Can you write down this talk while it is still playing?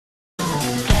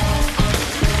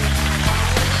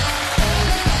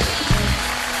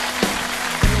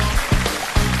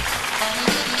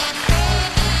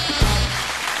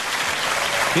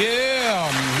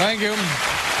Thank you.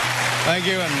 Thank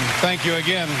you, and thank you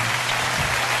again.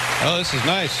 Oh, this is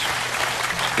nice.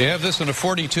 You have this in a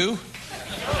 42?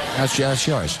 That's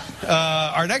yours.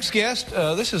 Our next guest,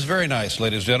 this is very nice,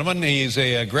 ladies and gentlemen. He's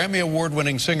a Grammy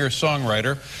Award-winning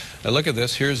singer-songwriter. Look at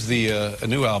this. Here's the a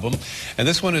new album. And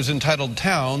this one is entitled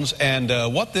Townes. And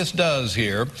what this does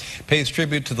here pays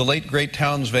tribute to the late, great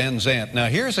Townes Van Zandt. Now,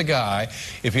 here's a guy,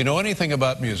 if you know anything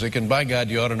about music, and by God,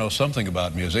 you ought to know something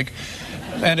about music.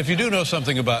 And if you do know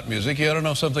something about music, you ought to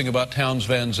know something about Townes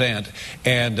Van Zandt.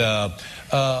 And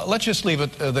let's just leave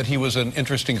it that he was an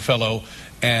interesting fellow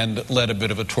and led a bit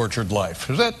of a tortured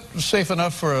life. Is that safe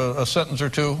enough for a sentence or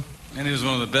two? And he was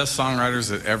one of the best songwriters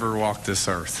that ever walked this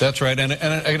earth. That's right. And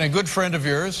a good friend of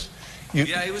yours?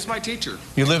 Yeah, he was my teacher.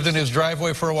 You lived in his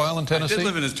driveway for a while in Tennessee? I did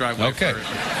live in his driveway. Okay.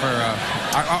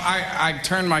 I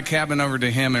turned my cabin over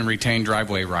to him and retained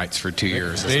driveway rights for 2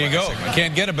 years. There you go. You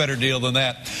can't get a better deal than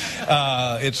that.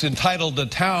 It's entitled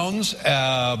Townes,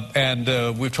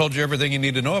 and we've told you everything you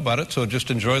need to know about it, so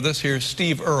just enjoy this. Here's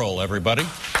Steve Earle, everybody.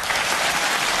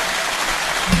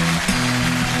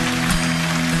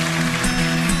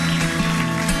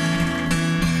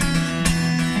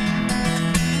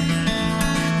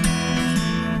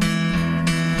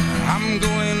 I'm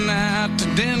going out to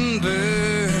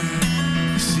Denver,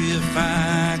 see if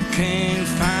I can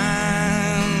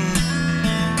find.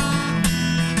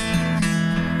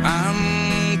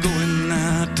 I'm going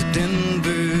out to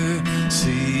Denver,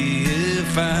 see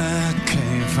if I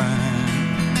can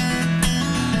find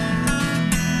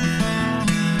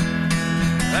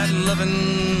that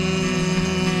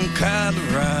loving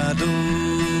Colorado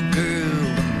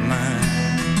girl of mine.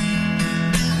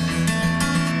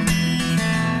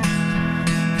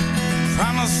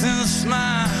 Promise and a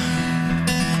smile,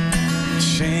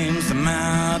 shames the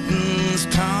mountains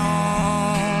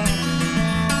tall.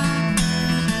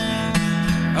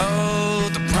 Oh,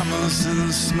 the promise and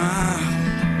a smile,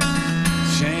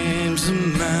 shames the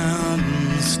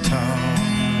mountains tall.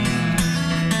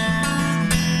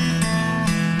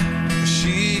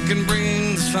 She can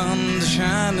bring the sun to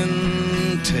shine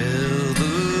and tell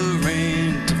the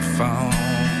rain to fall.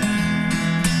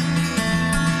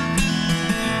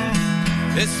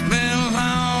 It's been a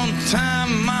long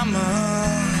time, mama,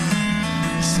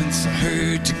 since I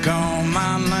heard you call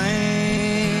my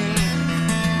name.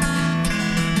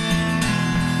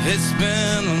 It's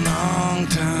been a long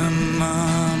time,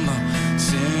 mama,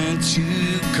 since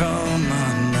you called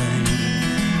my name.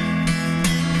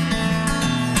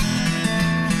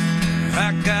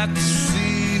 I got to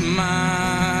see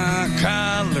my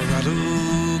Colorado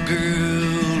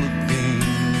girl again.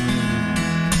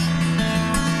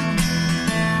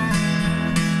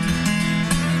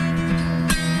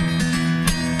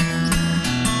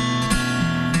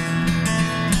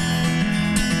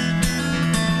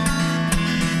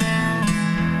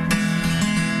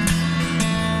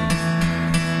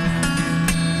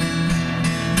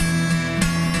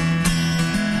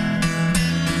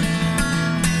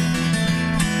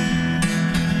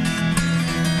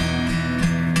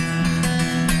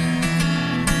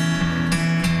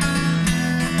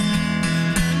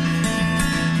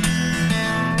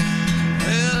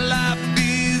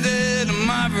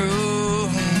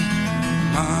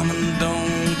 Mama,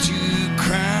 don't you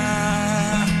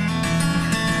cry.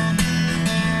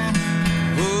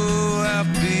 Oh, I'll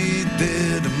be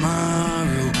there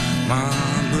tomorrow.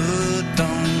 Mama,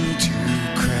 don't you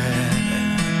cry.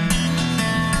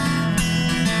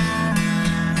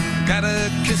 Gotta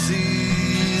kiss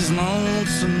these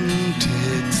lonesome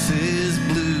Texas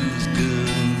blues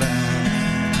goodbye.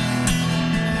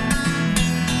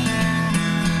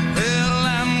 Well,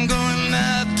 I'm going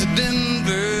out to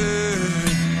Denver,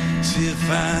 see if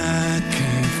I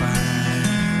can find.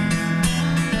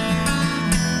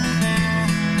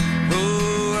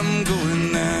 Oh, I'm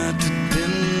going out to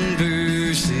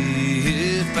Denver,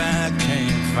 see if I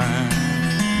can find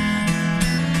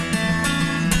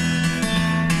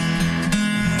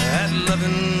that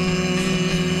loving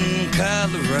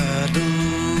Colorado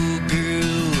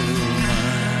girl of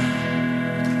mine.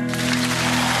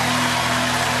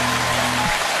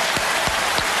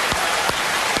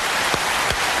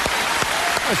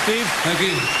 Hi, Steve. Thank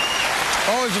you.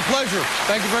 Always a pleasure.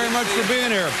 Thank you very much for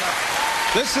being here.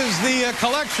 This is the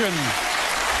collection,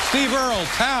 Steve Earle,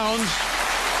 Townes.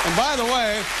 And by the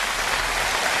way,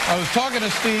 I was talking to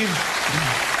Steve,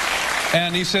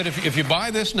 and he said, if you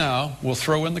buy this now, we'll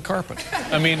throw in the carpet.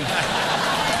 I mean,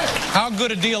 how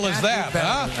good a deal is that,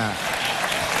 huh?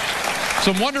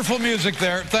 Some wonderful music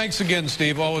there. Thanks again,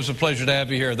 Steve. Always a pleasure to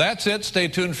have you here. That's it. Stay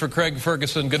tuned for Craig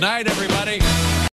Ferguson. Good night, everybody.